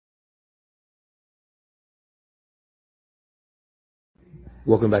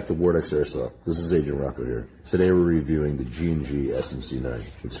Welcome back to Vortex Airsoft. This is Agent Rocco here. Today we're reviewing the G&G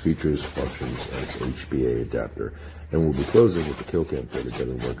SMC9, its features, functions, and its HPA adapter. And we'll be closing with the kill cam footage I've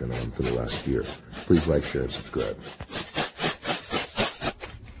been working on for the last year. Please like, share, and subscribe.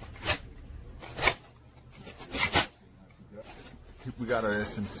 We got our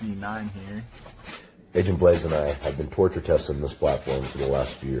SMC9 here. Agent Blaze and I have been torture testing this platform for the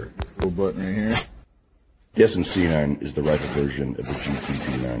last year. Little button right here. The SMC9 is the rifle version of the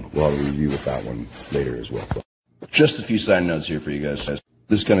GTP9. We'll have a review with that one later as well. Just a few side notes here for you guys.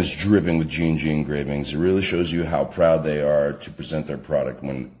 This gun is dripping with G&G engravings. It really shows you how proud they are to present their product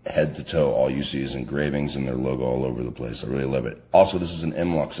when head to toe all you see is engravings and their logo all over the place. I really love it. Also, this is an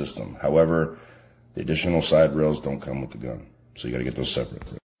M-lock system. However, the additional side rails don't come with the gun, so you got to get those separate.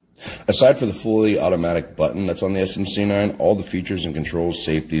 Aside for the fully automatic button that's on the SMC9, all the features and controls,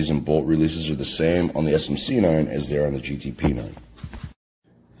 safeties, and bolt releases are the same on the SMC9 as they are on the GTP9.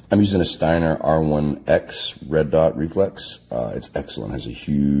 I'm using a Steiner R1X red dot reflex. It's excellent. It has a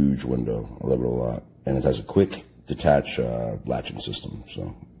huge window. I love it a lot. And it has a quick detach latching system,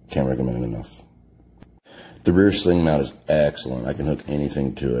 so can't recommend it enough. The rear sling mount is excellent. I can hook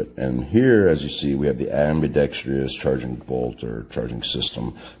anything to it. And here, as you see, we have the ambidextrous charging bolt or charging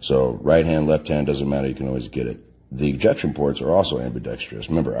system. So right hand, left hand, doesn't matter. You can always get it. The ejection ports are also ambidextrous.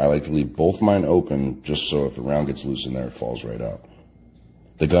 Remember, I like to leave both mine open just so if a round gets loose in there, it falls right out.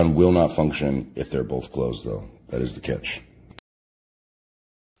 The gun will not function if they're both closed, though. That is the catch.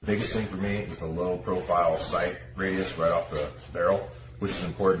 The biggest thing for me is the low profile sight radius right off the barrel, which is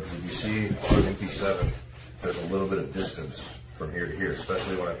important because if you see on an MP7, there's a little bit of distance from here to here,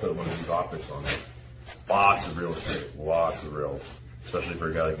 especially when I put one of these optics on it. Lots of real estate, lots of rails, especially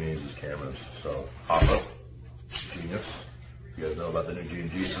for a guy like me who uses cameras. So hop up, genius. You guys know about the new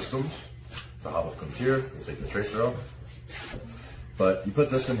G&G systems. The hop up comes here, you take the tracer off. But you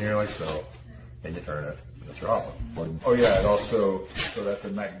put this in here like so, and you turn it, and it's your hop up. Oh yeah, and also, so that's a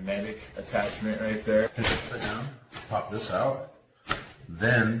magnetic attachment right there. Sit down, pop this out.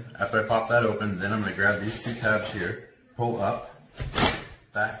 Then, after I pop that open, then I'm going to grab these two tabs here, pull up,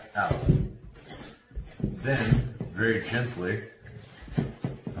 back out. Then, very gently,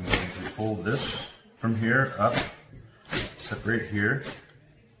 I'm going to pull this from here up, separate here.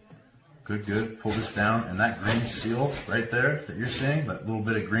 Good, good. Pull this down, and that green seal right there that you're seeing, that little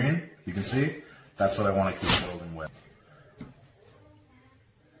bit of green, you can see, that's what I want to keep building with.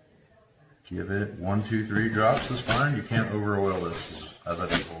 Give it 1, 2, 3 drops is fine. You can't over oil this, as I've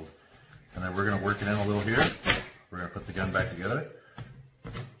been told. And then we're going to work it in a little here. We're going to put the gun back together.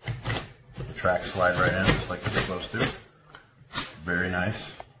 Let the track slide right in just like it's supposed to. Very nice.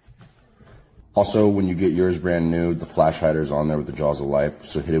 Also, when you get yours brand new, the flash hider's on there with the jaws of life.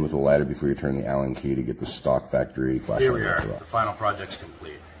 So hit it with a lighter before you turn the Allen key to get the stock factory flash hider. Here we are. The final project's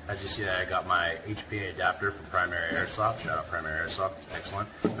complete. As you see, I got my HPA adapter from Primary Airsoft. Shout out Primary Airsoft. It's excellent.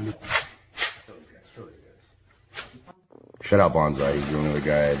 Shout out Bonsai. He's the only other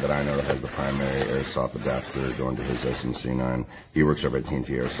guy that I know that has the Primary Airsoft adapter going to his SMC9. He works over at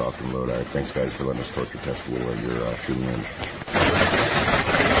TNT Airsoft in Lodi. Thanks, guys, for letting us torture test you while you're shooting in.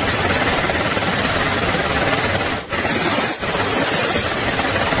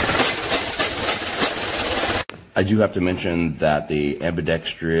 I do have to mention that the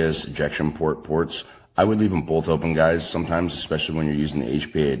ambidextrous ejection ports, I would leave them both open, guys. Sometimes, especially when you're using the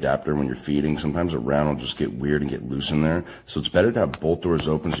HPA adapter, when you're feeding, sometimes a round will just get weird and get loose in there. So it's better to have both doors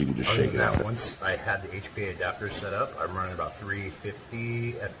open so you can just shake it out. Once I had the HPA adapter set up, I'm running about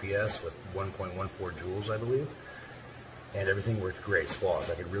 350 FPS with 1.14 joules, I believe. And everything worked great. It's flawless.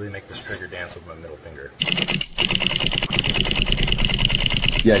 I could really make this trigger dance with my middle finger.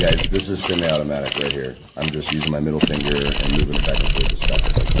 Yeah, guys, this is semi-automatic right here. I'm just using my middle finger and moving it back and forth as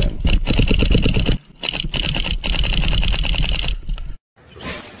fast as I can.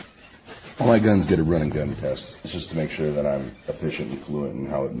 All my guns get a run and gun test. It's just to make sure that I'm efficient and fluent in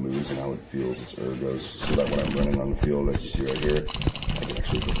how it moves and how it feels, its ergos, so that when I'm running on the field, as you see right here, I can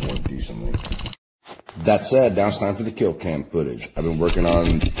actually perform decently. That said, now it's time for the kill cam footage. I've been working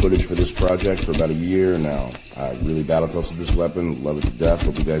on footage for this project for about a year now. I really battle tested this weapon, love it to death.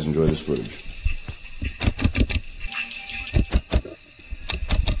 Hope you guys enjoy this footage.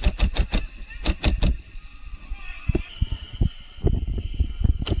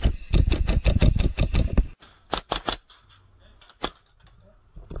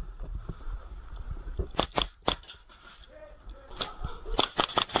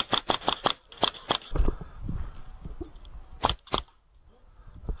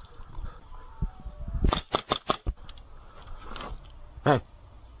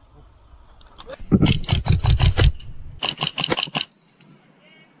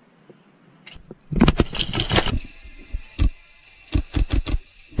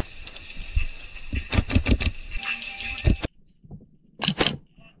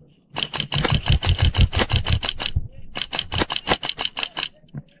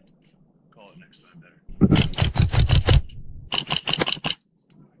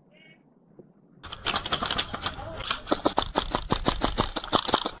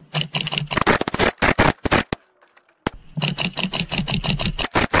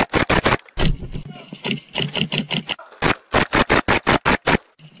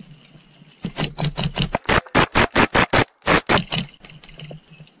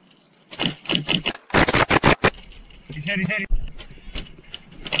 He's hit, he's hit.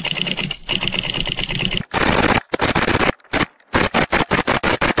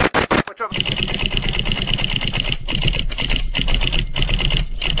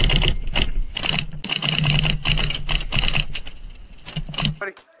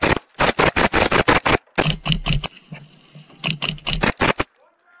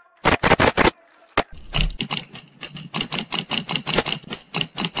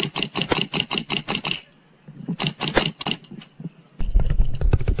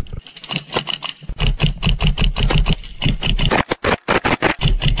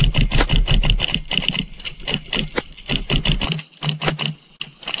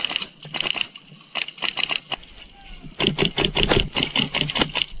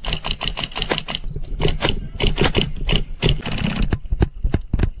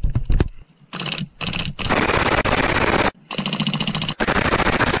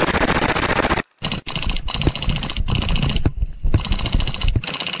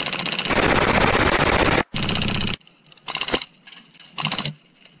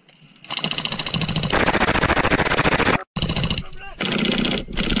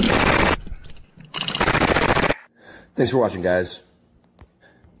 Thanks for watching, guys.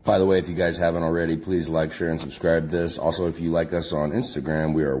 By the way, if you guys haven't already, please like, share, and subscribe to this. Also, if you like us on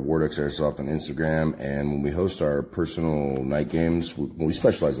Instagram, we are Warducks Airsoft on Instagram. And when we host our personal night games, we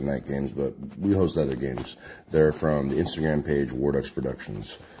specialize in night games, but we host other games. They're from the Instagram page, Warducks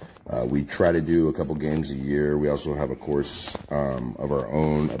Productions. We try to do a couple games a year. We also have a course of our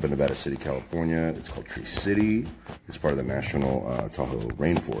own up in Nevada City, California. It's called Tree City. It's part of the National Tahoe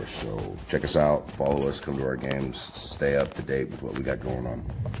Rainforest. So check us out, follow us, come to our games, stay up to date with what we got going on.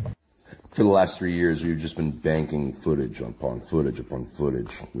 For the last 3 years, we've just been banking footage upon footage upon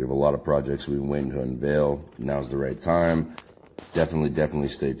footage. We have a lot of projects we've been waiting to unveil. Now's the right time. Definitely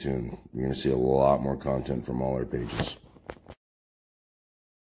stay tuned. You're going to see a lot more content from all our pages.